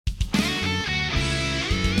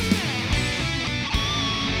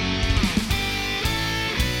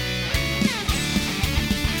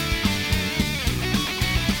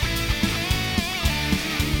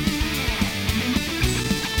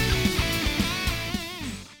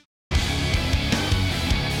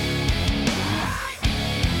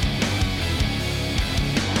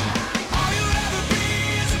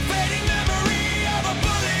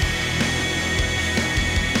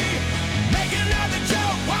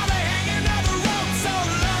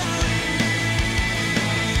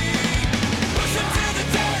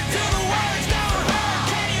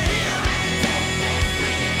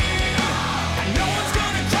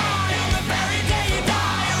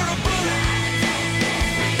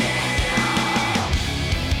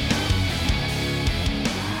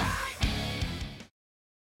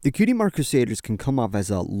The Cutie Mark Crusaders can come off as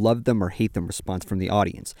a love them or hate them response from the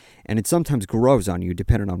audience, and it sometimes grows on you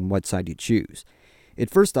depending on what side you choose. At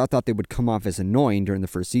first, I thought they would come off as annoying during the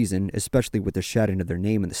first season, especially with the shouting of their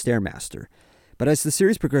name in the Stairmaster. But as the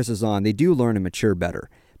series progresses on, they do learn and mature better,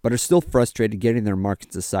 but are still frustrated getting their mark in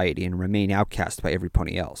society and remain outcast by every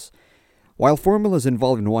pony else. While formulas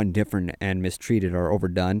involving one different and mistreated are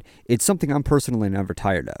overdone, it's something I'm personally never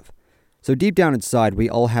tired of. So deep down inside, we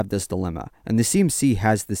all have this dilemma, and the CMC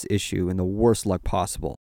has this issue in the worst luck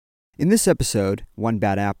possible. In this episode, One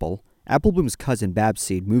Bad Apple, Applebloom's cousin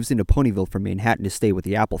Babseed moves into Ponyville from Manhattan to stay with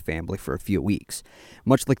the Apple family for a few weeks.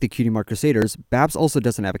 Much like the Cutie Mark Crusaders, Babs also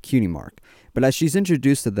doesn't have a cutie mark, but as she's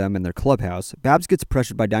introduced to them in their clubhouse, Babs gets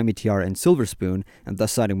pressured by Diamond Tiara and Silver Spoon and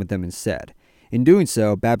thus siding with them instead. In doing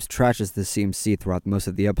so, Babs trashes the CMC throughout most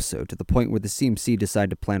of the episode to the point where the CMC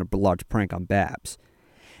decide to plan a large prank on Babs.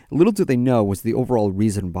 Little do they know was the overall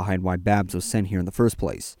reason behind why Babs was sent here in the first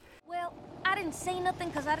place. Well, I didn't say nothing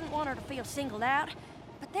because I didn't want her to feel singled out,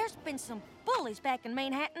 but there's been some bullies back in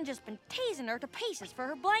Manhattan just been teasing her to pieces for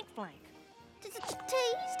her blank flank.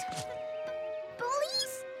 Teased?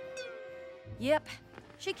 Bullies? Yep.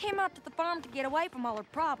 She came out to the farm to get away from all her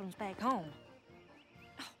problems back home.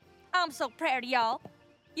 Oh, I'm so proud of y'all.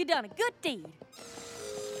 You done a good deed.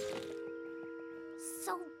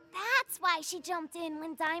 So that's why she jumped in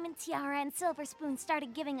when Diamond Tiara and Silver Spoon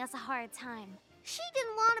started giving us a hard time. She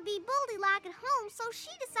didn't want to be bully-like at home, so she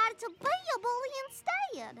decided to be a bully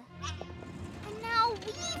instead. And now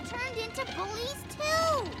we've turned into bullies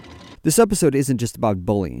too. This episode isn't just about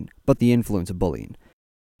bullying, but the influence of bullying.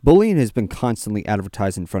 Bullying has been constantly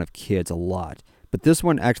advertised in front of kids a lot, but this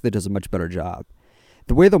one actually does a much better job.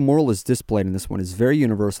 The way the moral is displayed in this one is very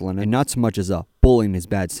universal and not so much as a bullying is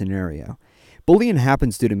bad scenario. Bullying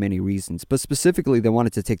happens due to many reasons, but specifically they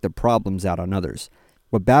wanted to take their problems out on others.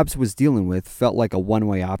 What Babs was dealing with felt like a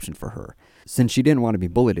one-way option for her, since she didn't want to be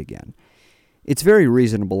bullied again. It's very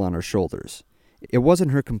reasonable on her shoulders. It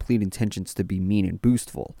wasn't her complete intentions to be mean and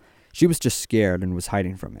boastful. She was just scared and was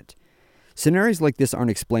hiding from it. Scenarios like this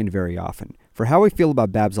aren't explained very often. For how I feel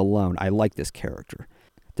about Babs alone, I like this character.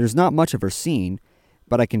 There's not much of her seen,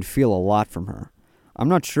 but I can feel a lot from her. I'm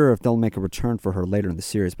not sure if they'll make a return for her later in the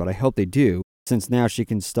series, but I hope they do, since now she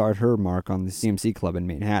can start her mark on the CMC Club in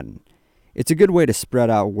Manhattan. It's a good way to spread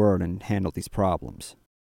out word and handle these problems.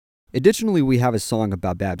 Additionally, we have a song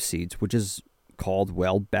about Babseeds, which is called,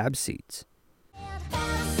 well, Babseeds.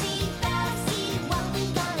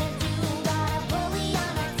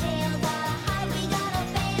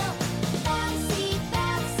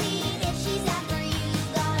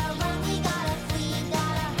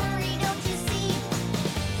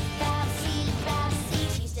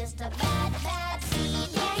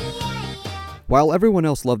 While everyone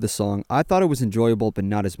else loved the song, I thought it was enjoyable but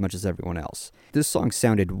not as much as everyone else. This song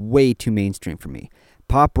sounded way too mainstream for me.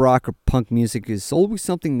 Pop rock or punk music is always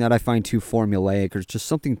something that I find too formulaic or just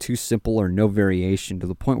something too simple or no variation to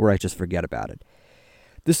the point where I just forget about it.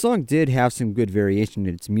 This song did have some good variation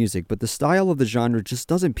in its music, but the style of the genre just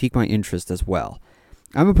doesn't pique my interest as well.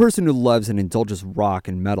 I'm a person who loves and indulges rock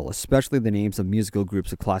and metal, especially the names of musical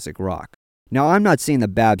groups of classic rock. Now, I'm not saying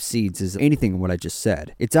that Babseeds is anything in what I just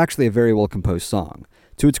said. It's actually a very well-composed song.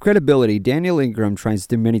 To its credibility, Daniel Ingram tries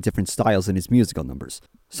to do many different styles in his musical numbers.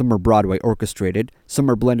 Some are Broadway orchestrated,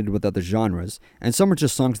 some are blended with other genres, and some are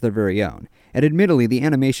just songs of their very own. And admittedly, the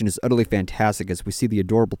animation is utterly fantastic as we see the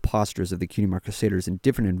adorable postures of the Cutie Mark Crusaders in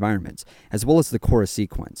different environments, as well as the chorus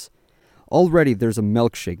sequence. Already, there's a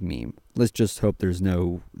milkshake meme. Let's just hope there's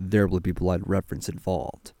no There Will Be Blood reference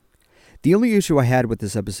involved. The only issue I had with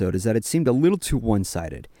this episode is that it seemed a little too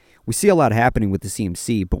one-sided. We see a lot happening with the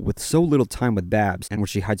CMC, but with so little time with Babs and where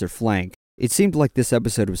she hides her flank, it seemed like this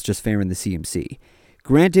episode was just fairing the CMC.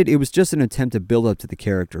 Granted, it was just an attempt to build up to the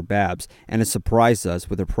character Babs, and it surprised us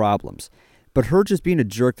with her problems. But her just being a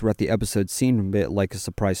jerk throughout the episode seemed a bit like a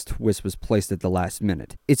surprise twist was placed at the last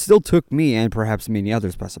minute. It still took me, and perhaps many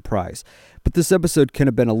others, by surprise, but this episode could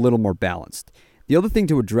have been a little more balanced. The other thing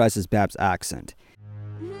to address is Babs' accent.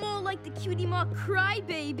 More like the Cutie Mark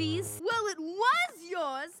Crybabies. Well, it was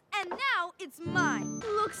yours, and now it's mine.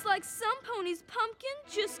 Looks like some pony's pumpkin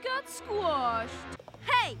just got squashed.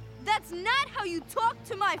 Hey, that's not how you talk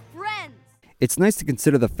to my friends. It's nice to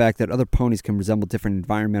consider the fact that other ponies can resemble different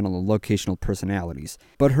environmental and locational personalities,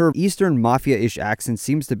 but her Eastern Mafia-ish accent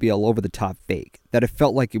seems to be all over the top fake, that it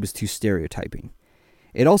felt like it was too stereotyping.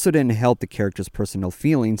 It also didn't help the character's personal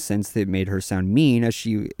feelings since it made her sound mean as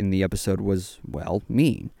she in the episode was, well,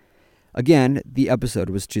 mean. Again, the episode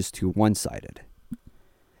was just too one-sided.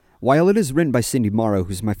 While it is written by Cindy Morrow,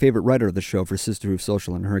 who's my favorite writer of the show for Sisterhood of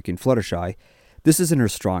Social and Hurricane Fluttershy, this isn't her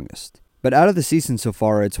strongest. But out of the season so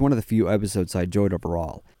far, it's one of the few episodes I enjoyed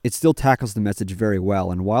overall. It still tackles the message very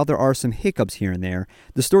well, and while there are some hiccups here and there,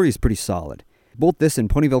 the story is pretty solid. Both this and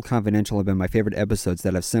Ponyville Confidential have been my favorite episodes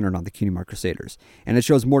that have centered on the Cutie Mark Crusaders, and it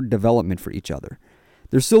shows more development for each other.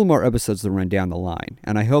 There's still more episodes to run down the line,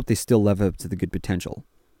 and I hope they still live up to the good potential.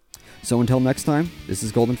 So until next time, this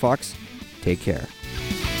is Golden Fox. Take care.